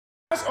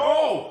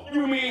Oh,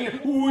 you mean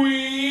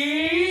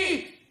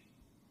we?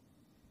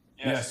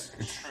 Yes,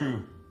 it's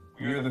true.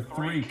 We are the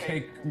three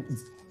Cake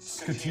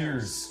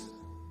Sketeers.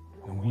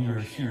 And we are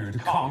here to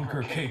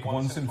conquer cake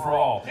once and for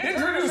all.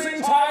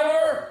 Introducing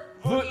Tyler,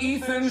 the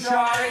Ethan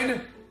Shide.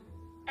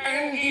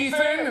 And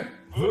Ethan,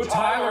 the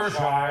Tyler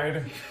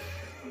Shide.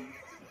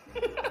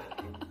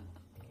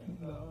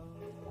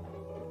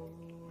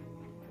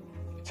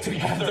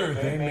 Together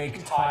they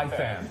make Ty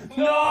Fam.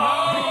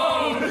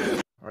 No!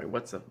 Alright,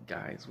 what's up,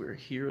 guys? We're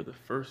here the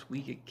first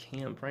week at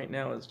camp. Right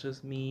now it's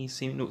just me.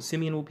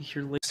 Simeon will be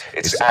here later.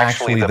 It's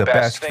actually the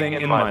best thing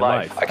in my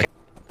life.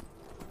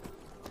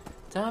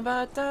 Da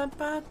ba da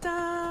ba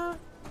da.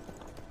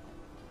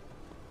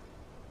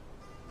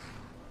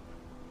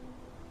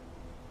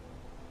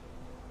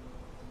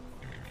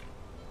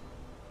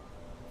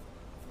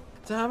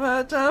 Da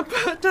ba da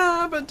ba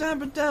da ba da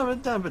ba da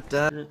ba ba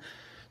da.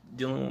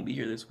 Dylan won't be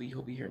here this week.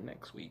 He'll be here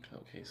next week.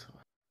 Okay, so.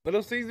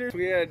 Little Caesars,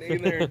 we had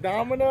either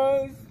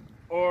Domino's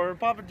or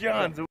Papa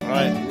John's.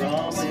 Alright,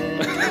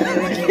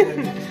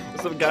 ramen.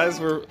 What's up,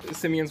 guys?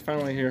 Simeon's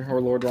finally here,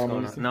 or Lord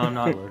Ramen. No, I'm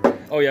not Lord.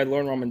 Oh yeah,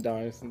 Lord Ramen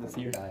dies this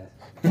year.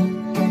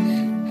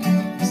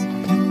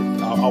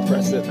 I'll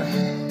press it.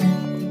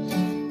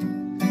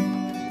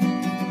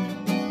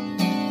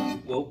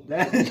 Whoa.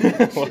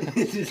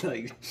 It's just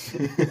like...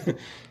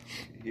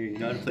 You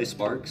know how to play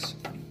Sparks?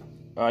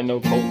 I know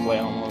Coldplay.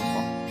 I don't know what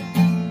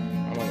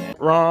it's called.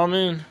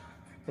 Ramen.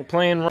 We're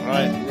playing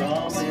ramen.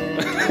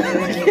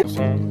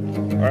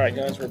 Alright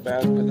guys, we're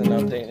back with an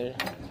update here.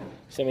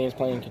 Simeon's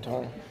playing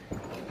guitar.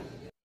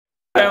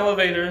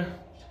 Elevator.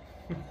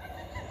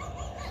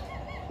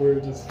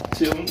 We're just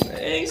chilling.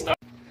 Hey, stop.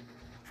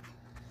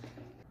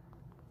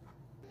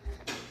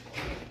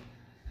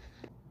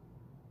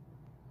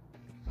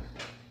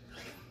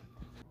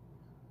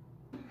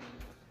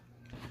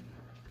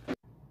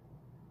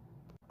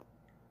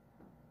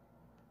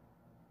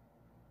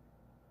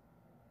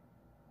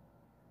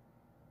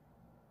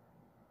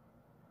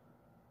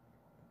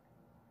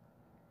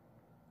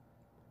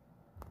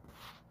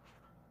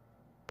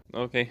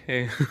 Okay,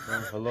 hey.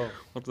 Hello.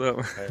 What's up?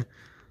 Hey.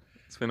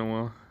 It's been a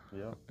while.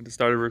 Yeah. I just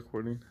started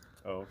recording.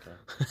 Oh, okay.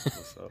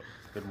 What's up?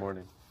 Good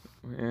morning.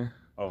 Yeah.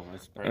 Oh,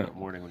 it's probably not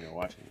morning when you're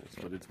watching this,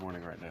 but it's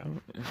morning right now.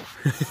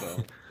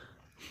 So.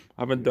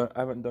 I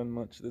haven't done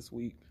much this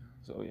week,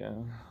 so yeah.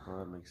 Well,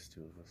 that makes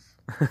two of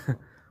us.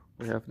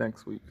 We have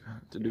next week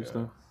to do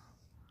stuff.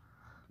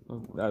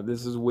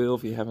 This is Will.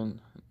 If you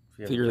haven't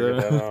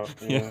figured that out.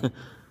 Yeah.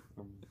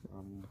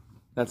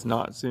 That's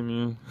not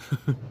Simeon.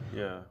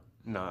 Yeah.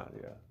 Not,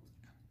 yeah.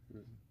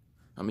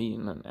 I'm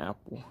eating an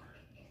apple.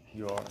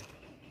 You are.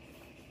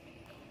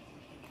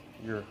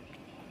 You're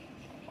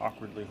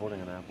awkwardly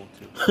holding an apple,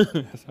 too.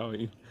 That's how I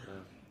eat. Yeah.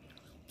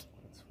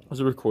 I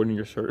was recording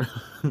your shirt.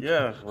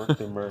 Yeah, work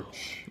the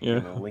merch. Yeah.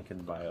 You know, link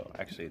in bio.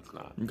 Actually, it's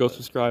not. Go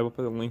subscribe. I'll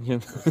put a link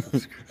in.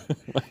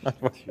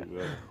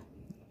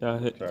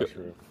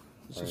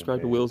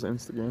 Subscribe to Will's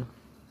Instagram.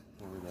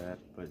 Or that,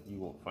 but you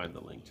won't find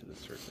the link to the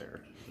shirt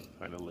there. You'll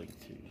find a link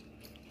to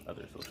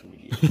other social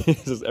media.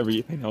 It's just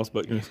everything else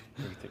but yours.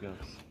 Everything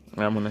else.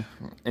 I'm gonna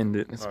end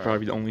it. It's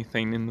probably the only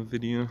thing in the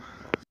video.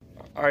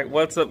 Alright,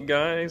 what's up,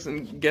 guys?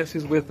 And guess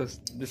who's with us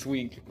this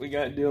week? We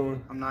got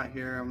Dylan. I'm not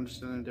here. I'm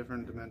just in a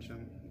different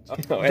dimension.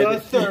 The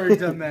third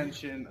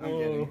dimension. I'm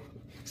kidding.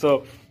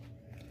 So,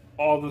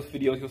 all those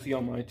videos you'll see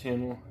on my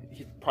channel,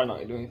 he's probably not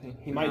gonna do anything.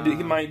 He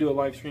might do a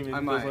live stream. If I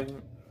he might. feels like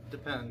it.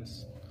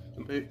 Depends.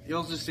 But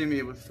you'll just see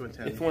me with Twitch.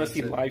 If you want to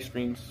see live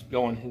streams,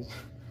 go on his.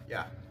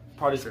 Yeah.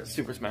 Probably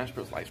Super Smash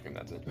Bros. Live stream.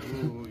 That's it.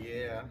 Ooh,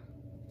 yeah.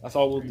 That's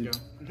all we'll do.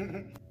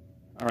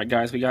 Alright,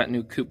 guys, we got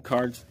new Coop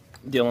cards.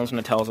 Dylan's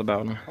gonna tell us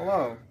about them.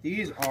 Hello.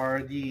 These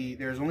are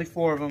there's only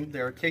 4 of them.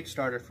 They're a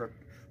Kickstarter for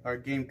our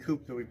game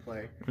Coop that we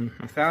play.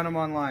 I found them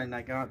online and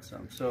I got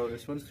some. So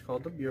this one's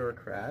called the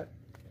Bureaucrat.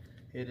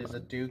 It is a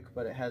Duke,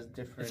 but it has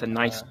different... It's a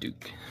nice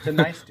Duke. It's a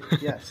nice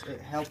Duke, yes.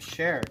 It helps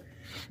share.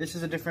 This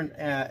is a different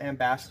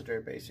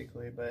ambassador,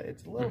 basically, but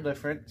it's a little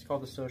different. It's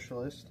called the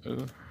Socialist.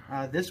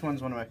 This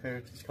one's one of my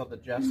favorites. It's called the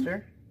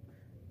Jester.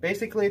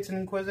 Basically, it's an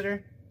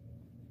Inquisitor.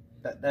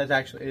 It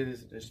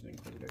is just an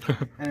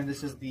Inquisitor. And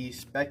this is the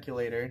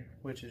Speculator,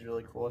 which is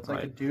really cool. It's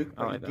like a Duke,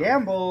 but like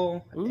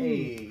gamble.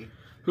 Hey.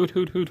 Hoot,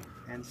 hoot, hoot.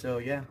 And so,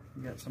 yeah,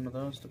 we got some of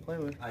those to play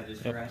with. I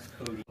just harassed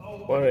Cody.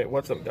 Alright,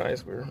 what's up,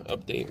 guys? We're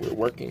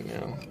working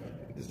now.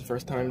 This is the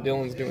first time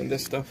Dylan's doing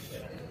this stuff.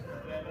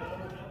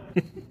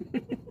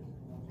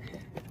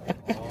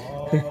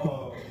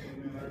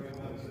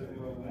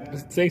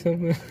 Just say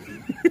something.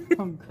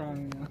 I'm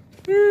crying now.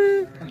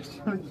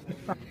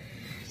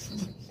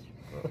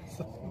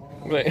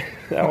 Wait,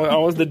 that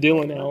was the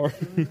Dylan hour.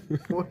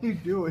 What are you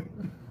doing?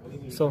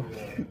 So,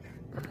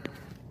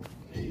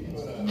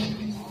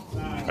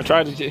 I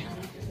tried to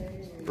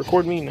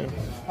record me now.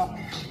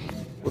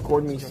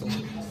 Record me. So.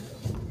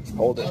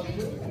 Hold it.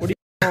 What do you?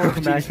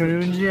 Welcome back to the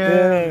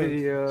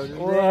video.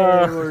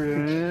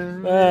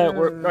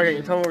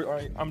 Okay, tell me.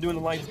 Alright, I'm doing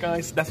the lights,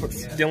 guys. That's what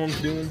Dylan's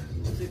doing.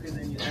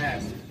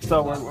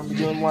 So we're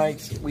doing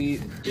likes.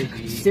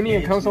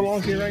 Simeon comes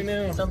along here right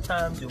now.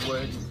 Sometimes your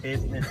words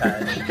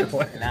hypnotize.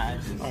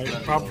 Alright,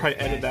 I'll probably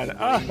edit that.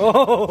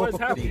 What's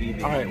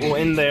happening? Alright, we'll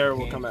end there.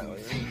 We'll come back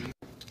later.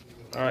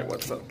 Alright,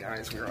 what's up,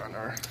 guys? We're on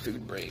our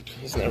food break.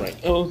 Isn't that right?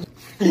 Oh.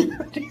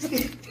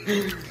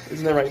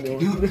 Isn't that right,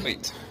 Dylan?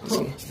 Wait.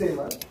 Say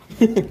less.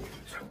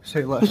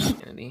 Say less.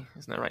 Kennedy.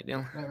 Isn't that right,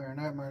 Dylan?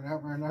 Nightmare.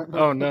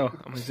 Oh no, I'm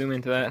gonna zoom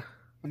into that.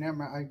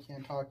 Nightmare, I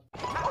can't talk.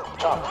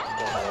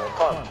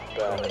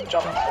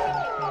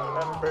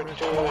 Remember to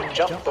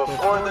jump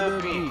before the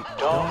beat.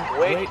 Don't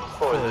wait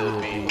for the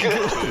beat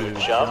to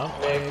jump.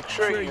 Make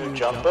sure you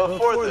jump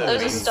before the beat.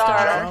 There's a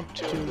star. Jump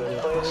to the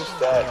place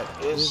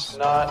that is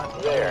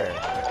not there.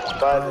 'Cause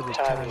by the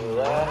time you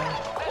land,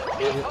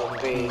 it will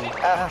be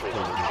after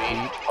the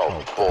beat.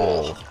 Oh,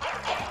 bull.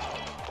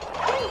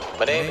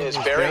 My name is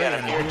Barry, and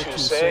I'm here to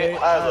say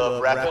I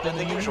love rapping in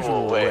the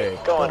usual way.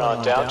 Going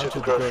on down to the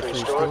grocery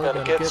store,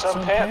 gonna get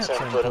some pants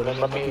and put them in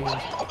my beans.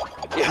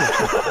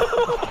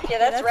 Yeah,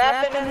 that's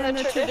rapping in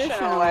the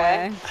traditional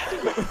way.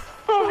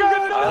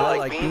 I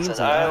like beans and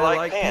I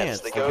like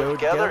pants. They go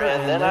together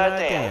and then I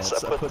dance.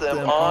 I put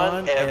them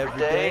on every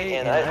day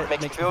and it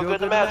makes me feel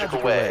good in a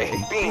magical way.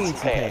 Beans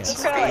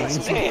pants. Beans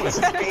pants.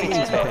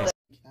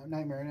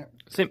 Nightmare.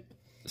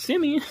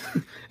 Simeon?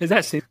 Is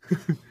that Simeon?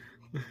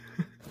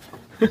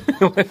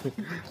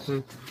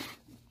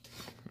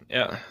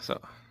 Yeah, so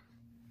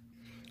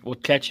we'll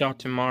catch y'all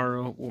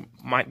tomorrow. We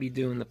might be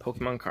doing the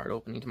Pokemon card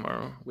opening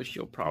tomorrow, which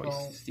you'll probably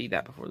see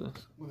that before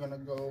this. We're gonna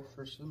go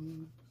for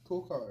some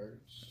cool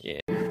cards. Yeah.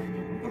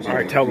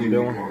 Alright, tell them,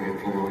 Dylan.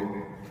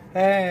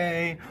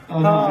 Hey,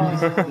 ho,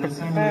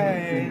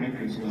 hey,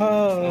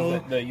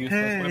 ho, The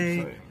useless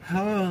website.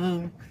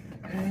 ho,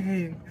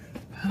 hey,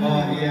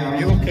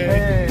 You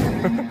okay?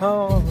 hey,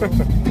 ho,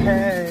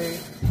 hey,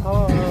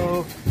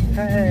 ho,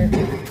 hey.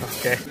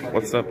 Okay.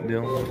 What's up,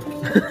 Dylan?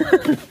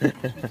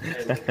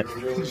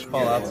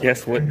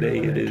 Guess what day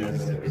it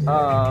is?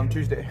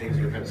 Tuesday.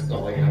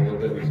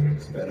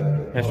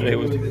 Yesterday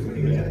was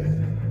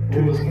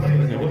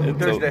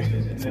Thursday.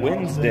 It's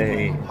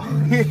Wednesday.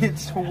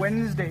 It's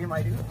Wednesday,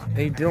 my dude.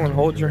 Hey, Dylan,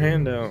 hold your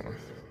hand out.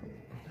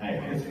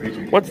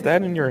 What's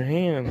that in your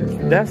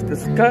hand? That's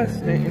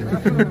disgusting.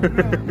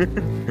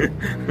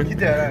 Get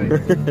that out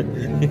of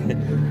here.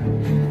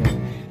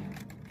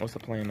 What's the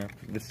plan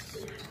after this?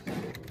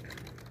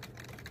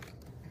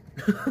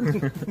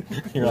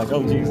 You're like,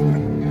 oh, jeez.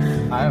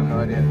 I have no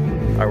idea.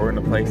 Alright, we're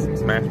gonna play some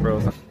Smash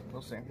Bros.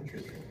 We'll see.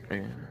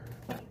 Yeah.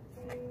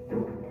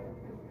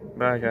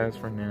 Bye, guys,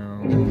 for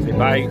now. Say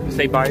bye.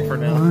 Say bye for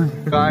now.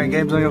 Buying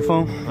games on your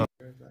phone?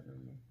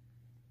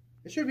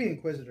 It should be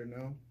Inquisitor,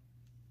 no?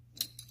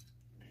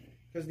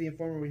 Because the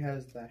informer we have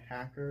is the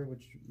hacker,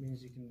 which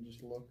means you can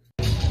just look.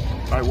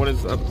 Alright, what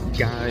is up,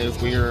 guys?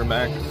 We are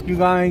back. You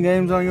buying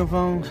games on your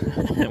phone?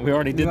 We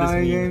already did this.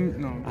 Game?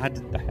 No. I had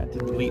to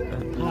delete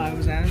that. Well, I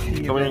was asking you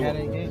if you had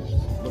any games.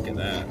 Look at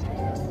that.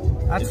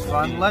 That's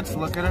fun. Let's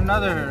look at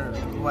another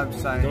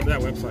website. Go to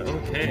that website.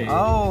 Okay.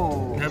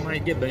 Oh. That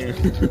might get banned.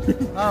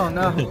 Oh,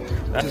 no.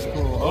 That's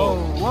cool. Oh,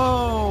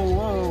 whoa,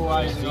 whoa.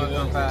 Why is it going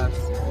so fast?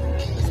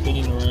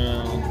 Spinning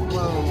around.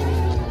 Whoa.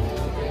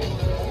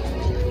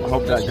 I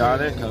hope that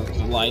got it, because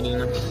the lighting.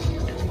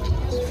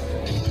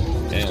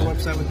 The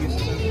website with you.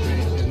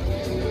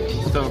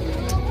 So,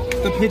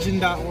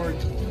 Thepigeon.org.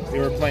 we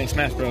were playing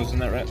Smash Bros, isn't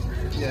that right?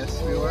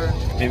 Yes, we were.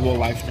 Maybe we'll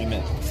live stream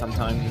it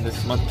sometime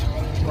this month.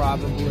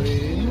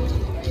 Probably.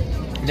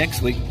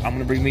 Next week, I'm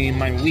gonna bring me and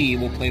my Wii.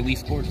 We'll play Wii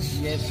Sports.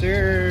 Yes,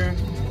 sir.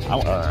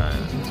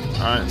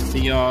 Alright,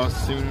 see y'all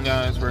soon,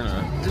 guys. We're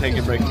gonna take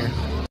a break here.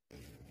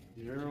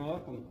 You're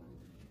welcome.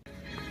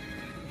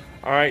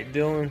 Alright,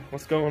 Dylan,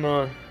 what's going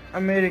on? I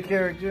made a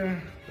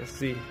character. Let's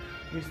see.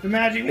 It's the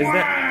Magic Wand.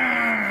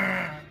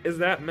 Is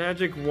that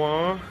Magic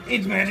Wand?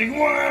 It's Magic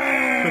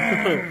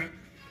Wand.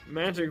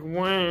 Magic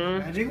Wand.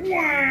 Magic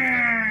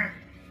Wand.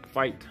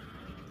 Fight.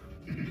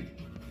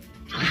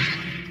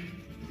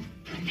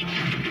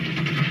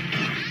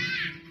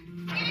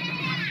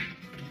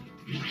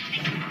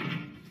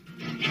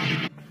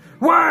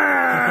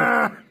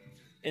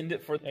 End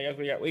it for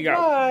we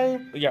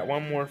got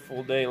one more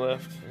full day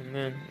left, and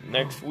then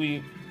next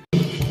week.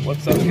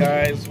 What's up,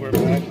 guys? We're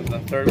back with the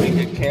third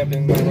week of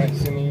camping. Am I right,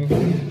 Simi?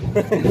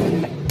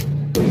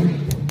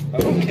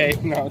 Okay,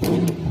 no,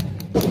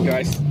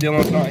 guys,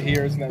 Dylan's not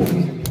here. It's never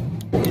Simi.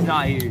 He's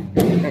not here.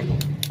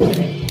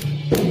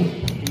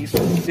 He's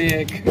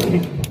sick.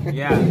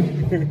 Yeah,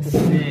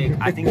 sick.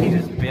 I think he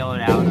just bailed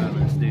out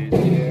on us, dude.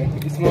 Yeah,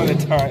 it's one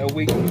at a time, a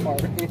week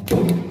apart.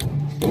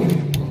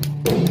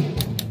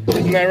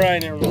 Isn't that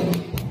right, everyone?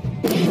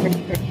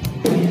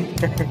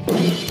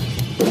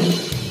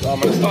 So I'm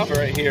gonna stop it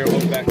right here. We'll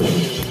be back to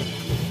the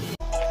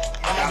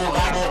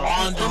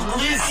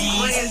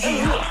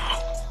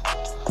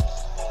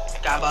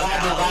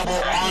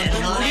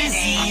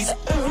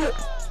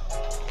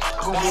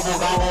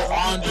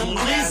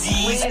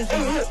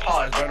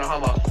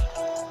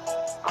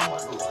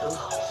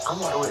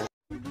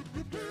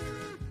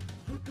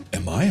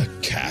Am I a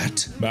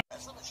cat?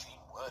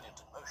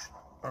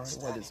 Alright,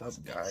 what is up,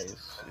 guys?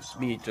 It's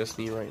just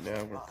me right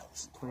now. We're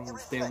playing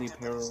Stanley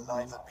Parable.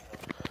 So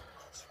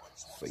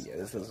yeah,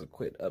 this is a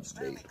quick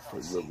update for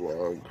the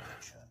vlog.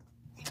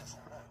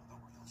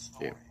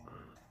 Yeah.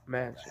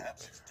 Magic.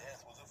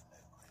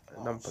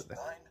 And I'm putting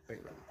that thing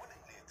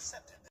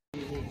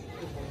on.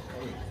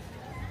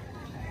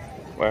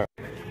 Wow.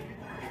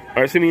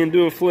 Alright, see me and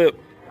do a flip.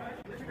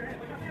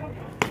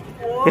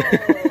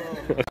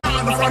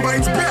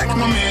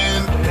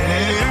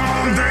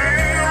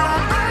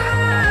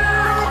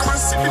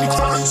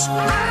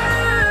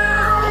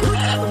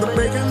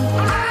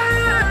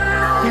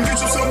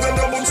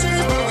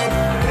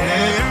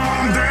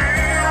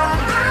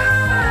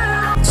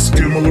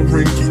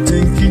 Skimble-a-rinky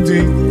dinky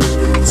dink,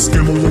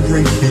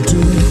 skimble-a-rinky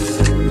doo.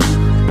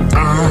 I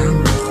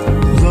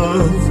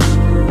love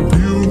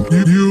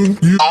you.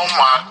 Oh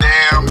my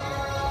damn.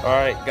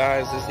 Alright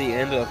guys, this is the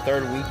end of the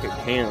third week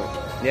at camp.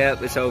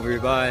 Yep, it's over.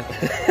 Bye.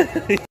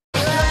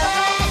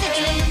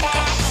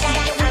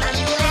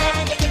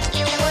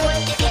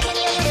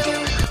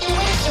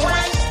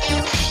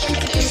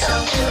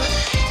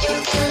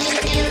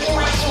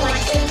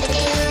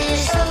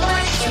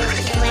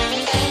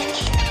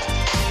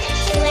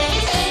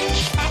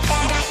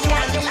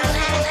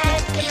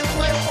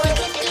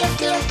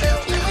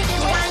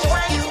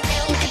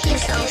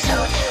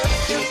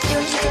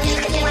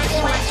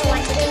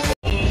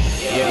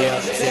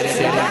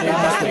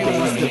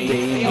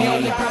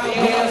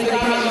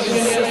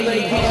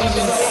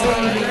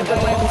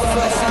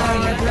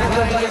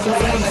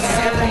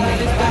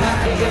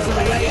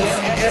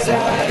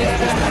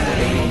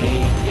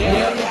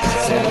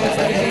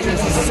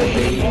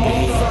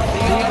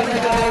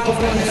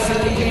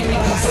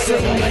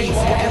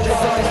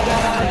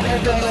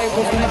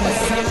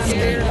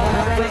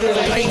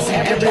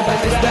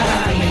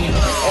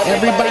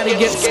 Everybody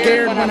gets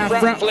scared when I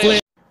front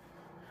flip.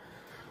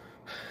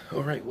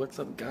 Alright, what's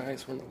up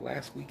guys? We're in the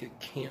last week at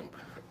camp.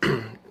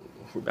 We're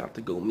about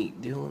to go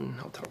meet Dylan.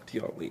 I'll talk to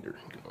y'all later.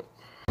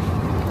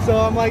 So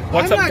I'm like,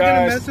 what's I'm up not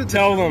gonna guys? mess with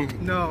Tell this.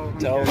 them. No.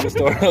 Tell them the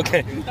story.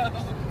 Okay.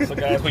 So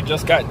guys, we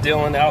just got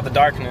Dylan out of the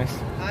darkness.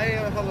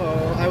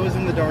 Hello. I was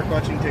in the dark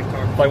watching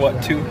TikTok. Like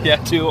what, 2? Yeah,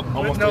 2,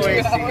 almost no 3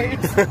 AC.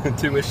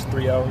 2-ish,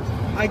 3 hours.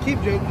 I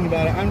keep joking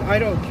about it. I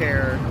don't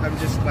care. I'm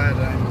just glad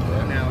that I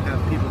now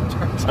have people to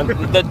talk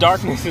to. The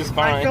darkness is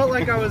fine. I felt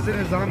like I was in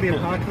a zombie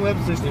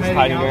apocalypse, just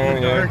hiding out around,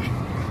 in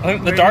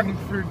the dark. The dark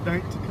for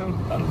night to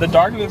come. The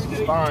darkness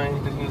is fine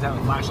because you just have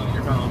a flashlight on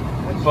your phone.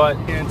 But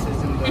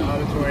chances in the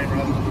auditorium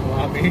rather than the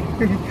lobby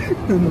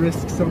and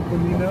risk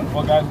something, you know.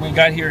 Well, guys, we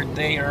got here a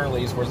day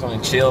early, so we're just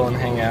gonna chill and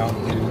hang out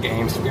and do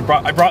games.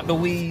 I brought the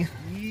Wii.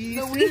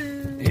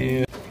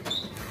 Yeah.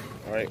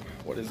 All right,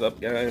 what is up,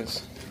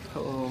 guys?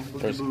 Hello.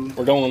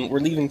 We're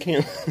leaving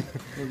camp.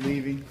 We're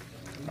leaving.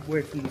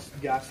 Away from this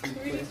ghastly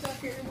place.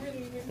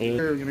 Yeah.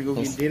 We're gonna go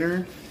get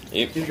dinner.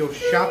 Yep. Gonna go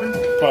shopping.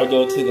 Probably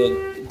go to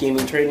the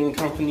gaming trading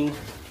company.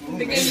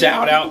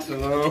 Shout out to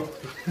them.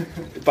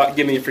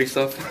 Give me free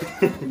stuff.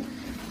 I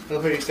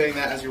love how you're saying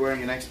that as you're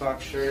wearing an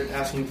Xbox shirt,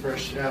 asking for a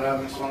shout out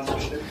and a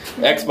sponsorship.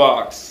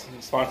 Xbox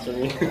sponsor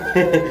me. I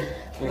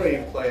don't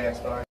even play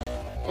Xbox.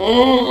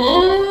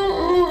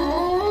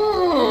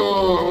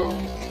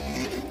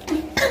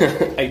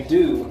 I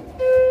do.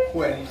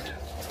 When?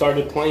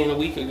 Started playing a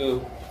week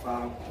ago.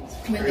 Wow.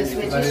 When the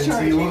Switch is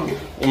charging.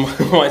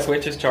 My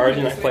Switch is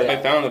charging. I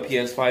found the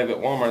PS5 at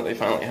Walmart. They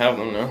finally have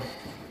them now.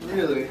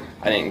 Really?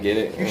 I didn't get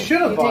it. You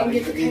should have bought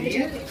Didn't it. get the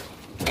jacket.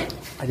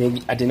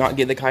 I did not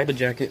get the Kaiba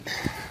jacket.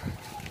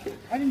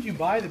 Why didn't you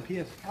buy the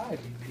PS5, you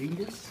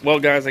dingus? Well,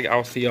 guys,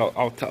 I'll see y'all.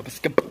 All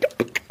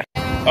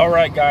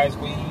right, guys,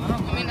 I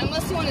mean,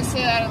 unless you want to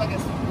sit out of like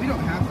a. We don't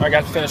have to. I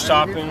got to finish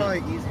shopping. It's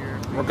probably easier.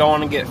 We're going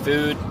to get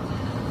food.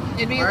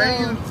 It'd be Why a are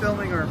you little.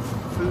 filming our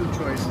food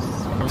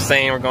choices? I'm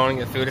saying we're going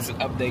to get food. It's an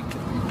update.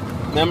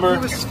 Remember?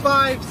 It was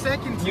 5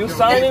 seconds You ago.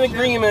 signed an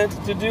agreement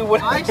to do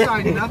what I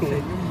signed nothing.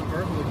 It was a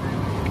verbal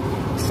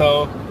agreement.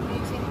 So.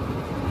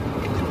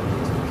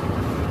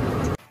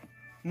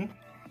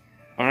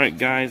 All right,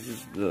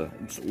 guys,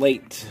 it's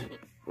late.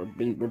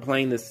 We're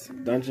playing this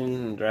Dungeons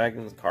and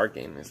Dragons card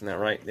game. Isn't that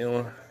right,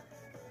 Dylan?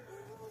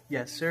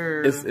 Yes,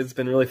 sir. It's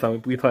been really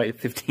fun. We played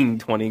 15,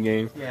 20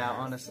 games. Yeah,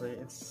 honestly,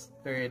 it's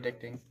very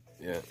addicting.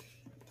 Yeah.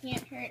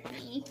 Can't hurt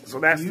me. So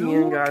that's the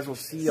end, guys. We'll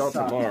see y'all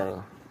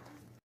tomorrow.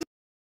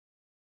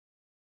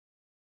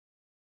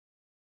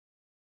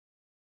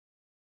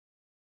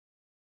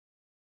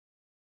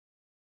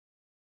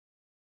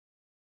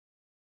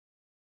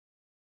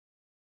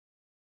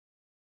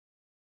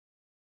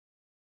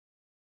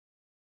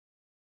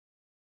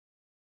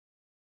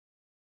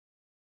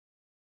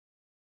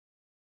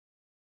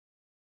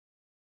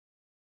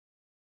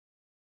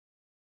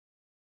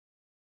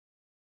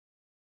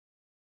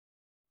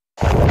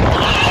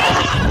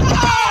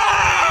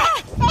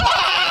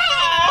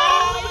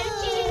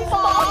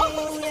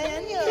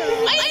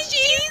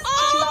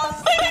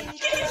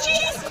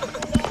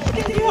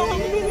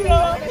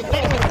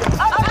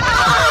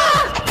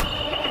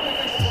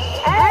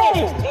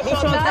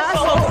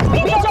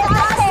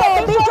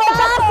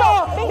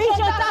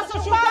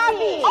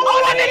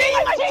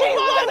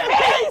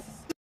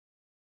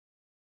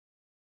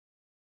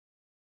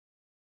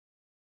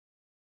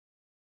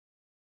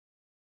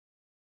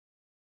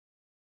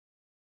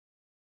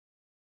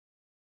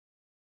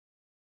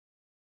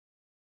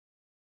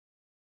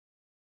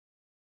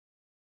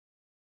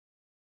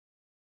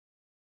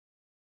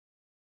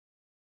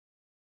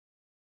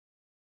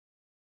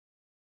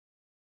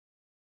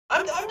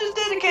 I'm just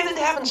dedicated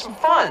to having some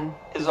fun,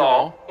 is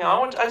all. You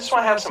know, I just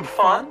want to have some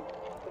fun.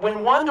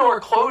 When one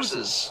door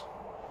closes,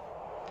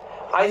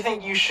 I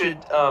think you should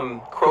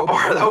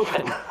crowbar it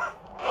open.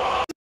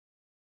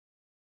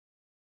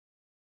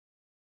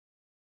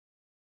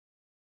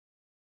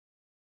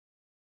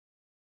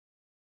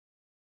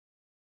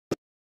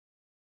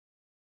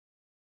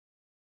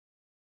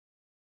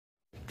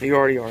 You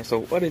already are.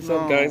 So what is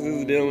up, guys? This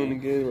is Dylan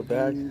again. We're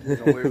back.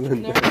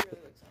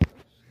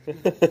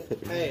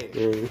 Hey,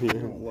 yeah.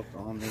 don't look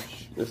on this.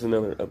 This is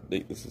another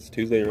update. This is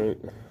Tuesday, right?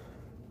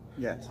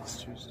 Yes,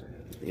 it's Tuesday.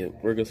 Yeah,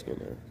 we're just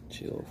gonna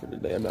chill for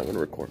today. I'm not gonna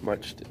record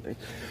much today.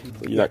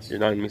 So you're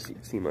not gonna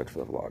see much for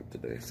the vlog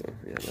today. So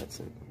yeah, that's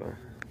it. Bye.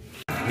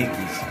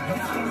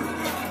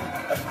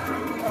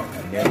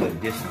 Never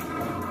this.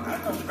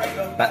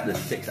 About the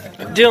 6.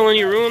 Dylan,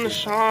 you ruined the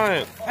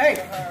shot. Hey.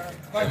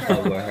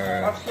 Over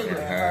her,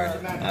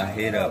 I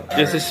hit up.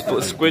 This is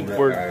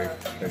Squidward.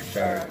 Her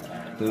shirt,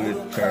 through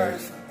the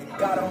church.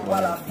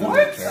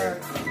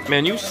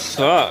 Man, you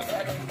suck.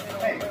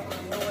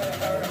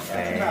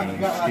 Gang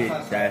shit,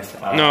 that's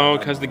all. No,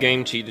 because the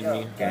game cheated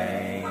me.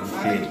 Gang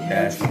shit,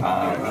 that's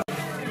all.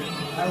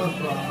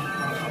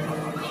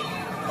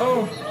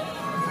 Oh.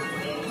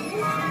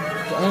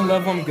 The only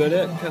level I'm good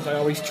at because I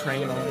always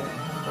train on it.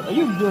 What are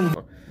you doing?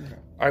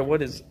 Alright,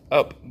 what is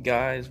up,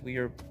 guys? We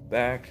are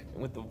back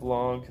with the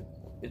vlog.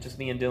 It's just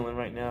me and Dylan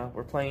right now.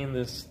 We're playing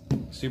this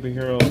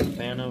superhero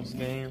Thanos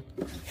game.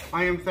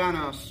 I am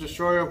Thanos,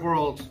 destroyer of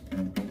worlds.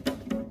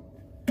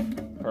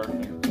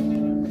 Perfect.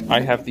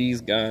 I have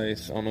these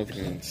guys. I don't know if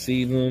you can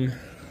see them.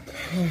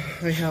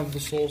 I have the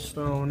Soul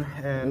Stone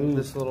and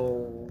this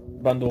little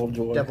bundle of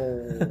joy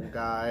devil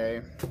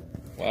guy.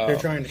 Wow. They're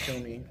trying to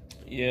kill me.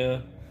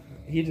 Yeah.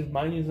 He just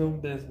minding his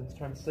own business,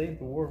 trying to save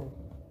the world.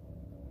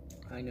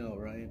 I know,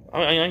 right?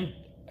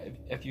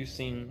 If you've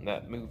seen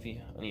that movie,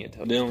 I need to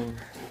tell Dylan.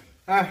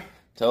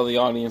 Tell the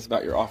audience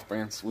about your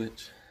off-brand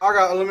Switch. I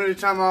got a limited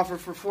time offer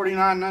for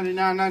 $49.99,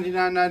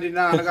 $99.99.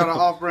 I got an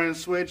off-brand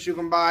Switch you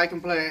can buy. I can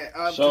play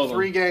up to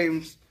 3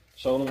 games.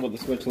 Show them what the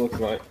Switch looks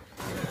like.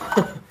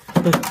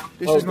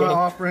 This is my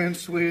off-brand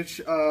Switch.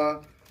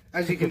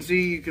 As you can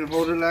see, you can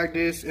hold it like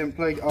this and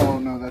play. Oh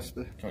no, that's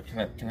the.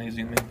 Can I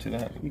zoom into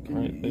that? You can,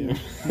 right there.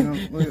 You know,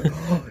 look at,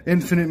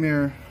 infinite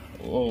mirror.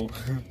 Whoa.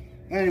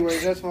 Anyway,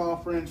 that's my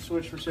off-brand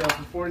Switch for sale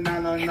for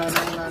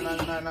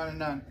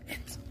 $49.99.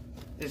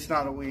 It's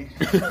not a Wii.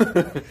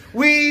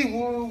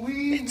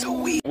 It's a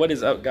Wii. What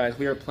is up, guys?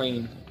 We were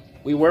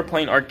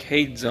playing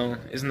Arcade Zone.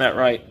 Isn't that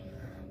right?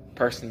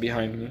 Person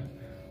behind me.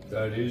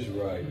 That is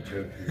right,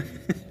 Jeffrey.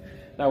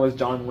 That was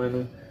John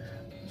Lennon.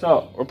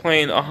 So we're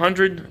playing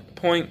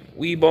 100-point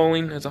Wii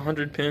bowling. That's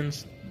 100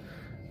 pins.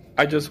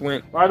 I just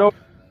went right over.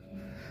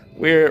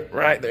 We're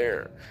right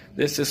there.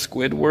 This is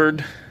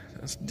Squidward.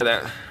 Let's do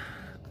that.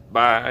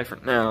 Bye for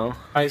now.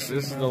 Guys,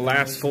 this is the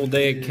last full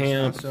day at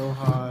camp. So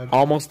hot.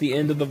 Almost the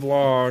end of the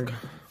vlog.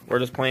 We're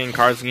just playing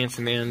Cards Against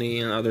Humanity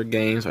and other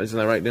games. Is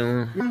that right,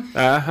 Dylan?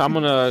 I'm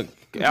gonna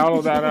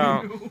auto that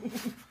out.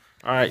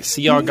 All right,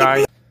 see y'all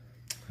guys.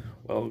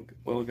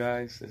 Well,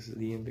 guys, this is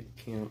the end of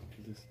camp.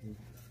 Is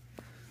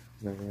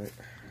that right?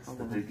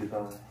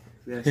 Goodbye.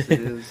 Yes, it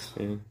is.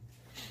 Yeah.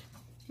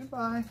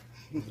 Goodbye.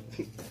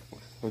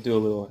 We'll do a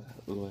little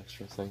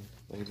extra thing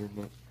later,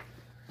 but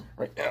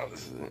right now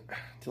this is it.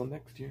 Till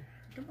next year.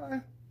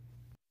 Goodbye.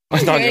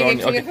 It's not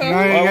going. Okay.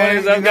 What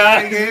is up,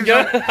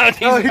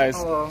 guys?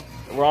 Hello.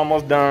 We're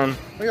almost done.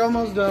 We're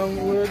almost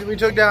done. We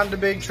took down the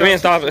big truck. We didn't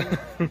stop it.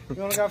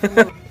 You only got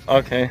from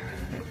Okay.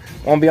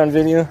 Won't be on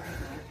video?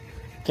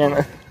 Can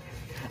I?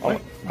 Why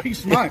are you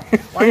smart?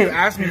 Why you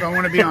ask me if I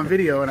want to be on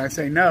video and I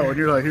say no, and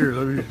you're like, here,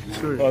 let me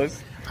show you.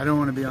 I don't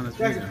want to be on this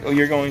video. Oh,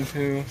 you're going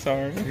to?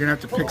 Sorry. You're going to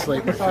have to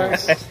pixelate my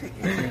face.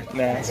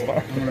 Nah, it's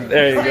fine.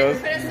 There you go.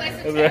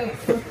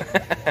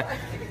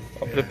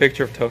 I'll put a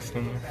picture of toast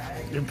in there.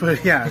 You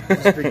put, yeah,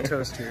 this big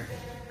toast here.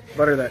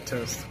 Butter that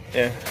toast.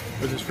 Yeah.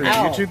 Was this for your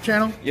YouTube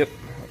channel? Yep.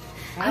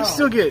 I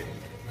still get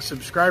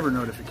subscriber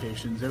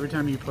notifications every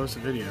time you post a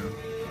video.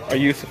 Are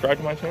you subscribed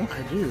to my channel?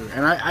 I do,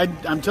 and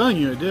I'm telling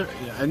you,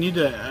 I need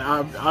to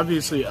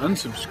obviously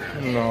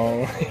unsubscribe.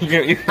 No,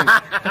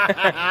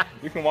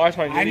 you can watch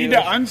my videos. I need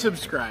to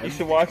unsubscribe. You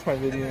should watch my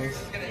videos.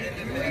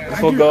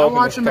 I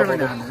watch them every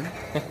now and then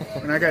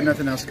when I got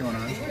nothing else going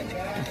on.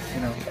 You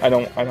know, I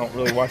don't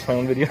really watch my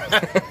own videos.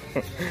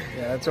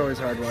 Yeah, it's always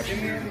hard watching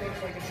you.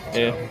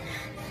 Yeah.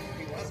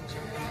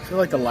 I feel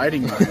like the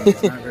lighting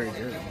is not very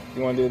good.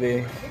 You want to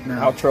do the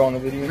outro on the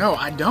video? No,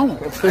 I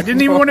don't. I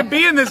didn't even want to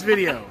be in this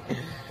video.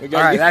 All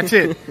right, that's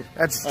it.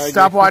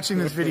 Stop watching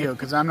this video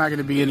because I'm not going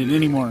to be in it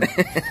anymore.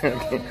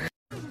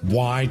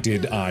 Why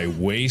did I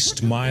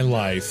waste my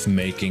life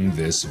making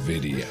this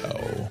video?